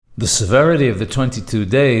The severity of the 22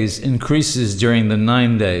 days increases during the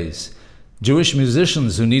 9 days. Jewish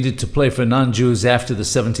musicians who needed to play for non-Jews after the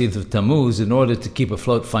 17th of Tammuz in order to keep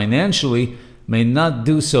afloat financially may not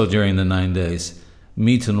do so during the 9 days.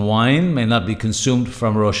 Meat and wine may not be consumed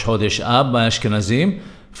from Rosh Chodesh Ab by Ashkenazim.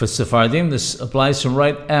 For Sephardim, this applies from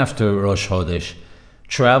right after Rosh Chodesh.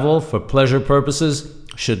 Travel for pleasure purposes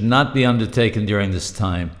should not be undertaken during this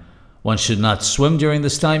time. One should not swim during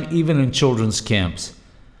this time, even in children's camps.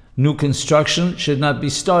 New construction should not be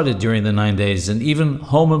started during the 9 days, and even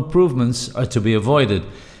home improvements are to be avoided.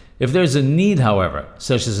 If there is a need, however,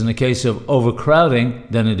 such as in the case of overcrowding,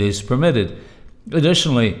 then it is permitted.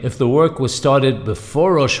 Additionally, if the work was started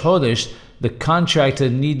before Rosh Chodesh, the contractor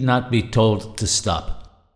need not be told to stop.